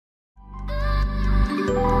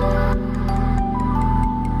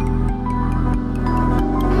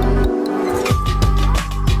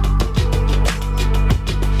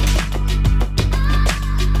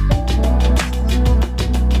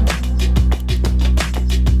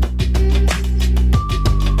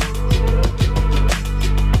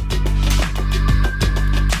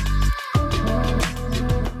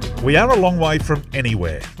We are a long way from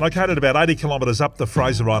anywhere. Located about 80 kilometres up the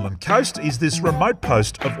Fraser Island Coast is this remote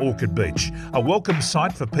post of Orchid Beach, a welcome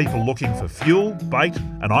site for people looking for fuel, bait,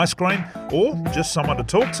 an ice cream, or just someone to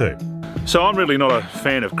talk to. So I'm really not a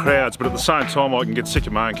fan of crowds, but at the same time I can get sick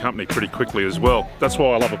of my own company pretty quickly as well. That's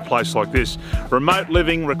why I love a place like this. Remote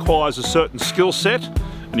living requires a certain skill set,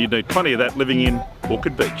 and you'd need plenty of that living in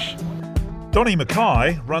Orchid Beach. Donnie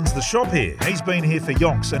Mackay runs the shop here. He's been here for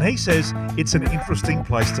yonks and he says it's an interesting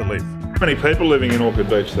place to live. How many people living in Orchid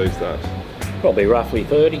Beach these days? Probably roughly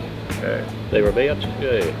 30, Yeah. thereabouts,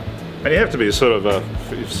 yeah. And you have to be sort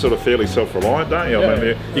of fairly self-reliant, don't you? Yeah. I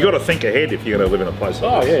mean, you got to think ahead if you're going to live in a place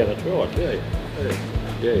like this. Oh yeah, that's right,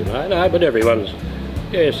 yeah, mate. No, but everyone's,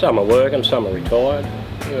 some are working, some are retired,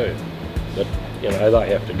 but they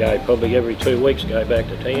have to go probably every 2 weeks, go back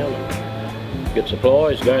to town and get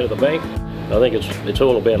supplies, go to the bank. I think it's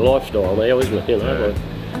all about lifestyle now, isn't it? Like,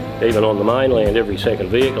 even on the mainland, every second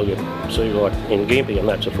vehicle you see, like in Gympie, and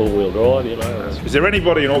that's a four-wheel drive, Is there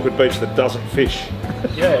anybody in Orchid Beach that doesn't fish?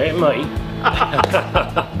 Yeah, me.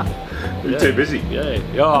 You're too busy.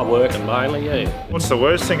 Yeah, working mainly, What's the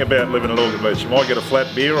worst thing about living at Orchid Beach? You might get a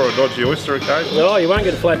flat beer or a dodgy oyster occasionally. No, you won't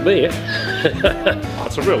get a flat beer.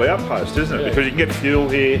 It's a real outpost, isn't it? Because you can get fuel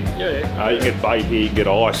here, you can get bait here, you can get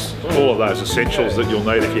ice, all of those essentials that you'll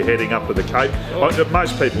need if you're heading up to the Cape.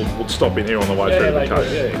 Most people would stop in here on the way through the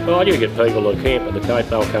Cape. Well, I do get people that camp at the Cape,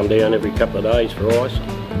 they'll come down every couple of days for ice.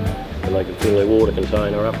 And they can fill their water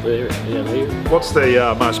container up there, down here. What's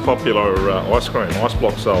the most popular ice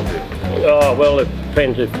block sold here? Oh, well, it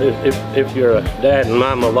depends. If you're a dad and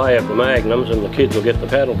mum, will they have the magnums and the kids will get the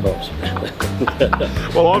paddle pops.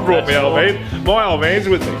 Well, I brought my old man. My old man's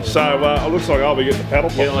with me, so it looks like I'll be getting the paddle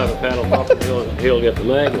pop. He'll have a paddle pop and he'll get the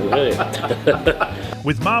magnum,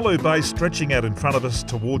 With Marloo Bay stretching out in front of us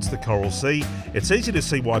towards the Coral Sea, it's easy to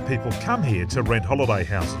see why people come here to rent holiday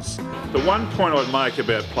houses. The one point I'd make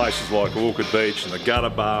about places like Orchid Beach and the Gutter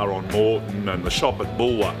Bar on Moreton and the shop at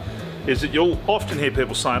Bulwer is that you'll often hear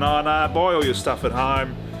people saying, oh no, buy all your stuff at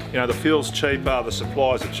home, the fuel's cheaper, the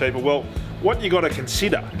supplies are cheaper. Well, what you got to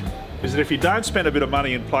consider is that if you don't spend a bit of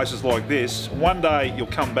money in places like this, one day you'll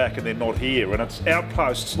come back and they're not here, and it's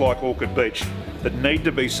outposts like Orchid Beach that need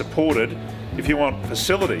to be supported if you want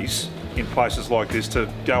facilities in places like this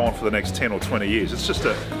to go on for the next 10 or 20 years. It's just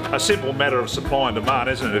a simple matter of supply and demand,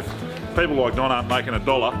 isn't it? If people like Don aren't making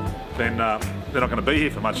 $1, then they're not going to be here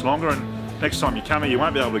for much longer, and next time you come here you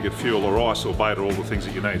won't be able to get fuel or ice or bait or all the things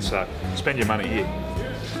that you need, so spend your money here.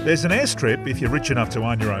 There's an airstrip if you're rich enough to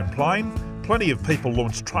own your own plane. Plenty of people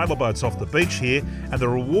launch trailer boats off the beach here, and the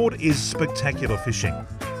reward is spectacular fishing.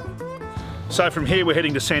 So from here we're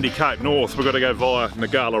heading to Sandy Cape North. We've got to go via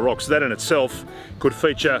Ngala Rocks. That in itself could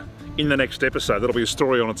feature in the next episode. That'll be a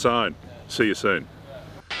story on its own. See you soon.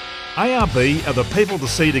 ARB are the people to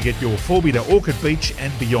see to get your 4B to Orchid Beach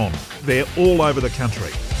and beyond. They're all over the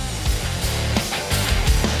country.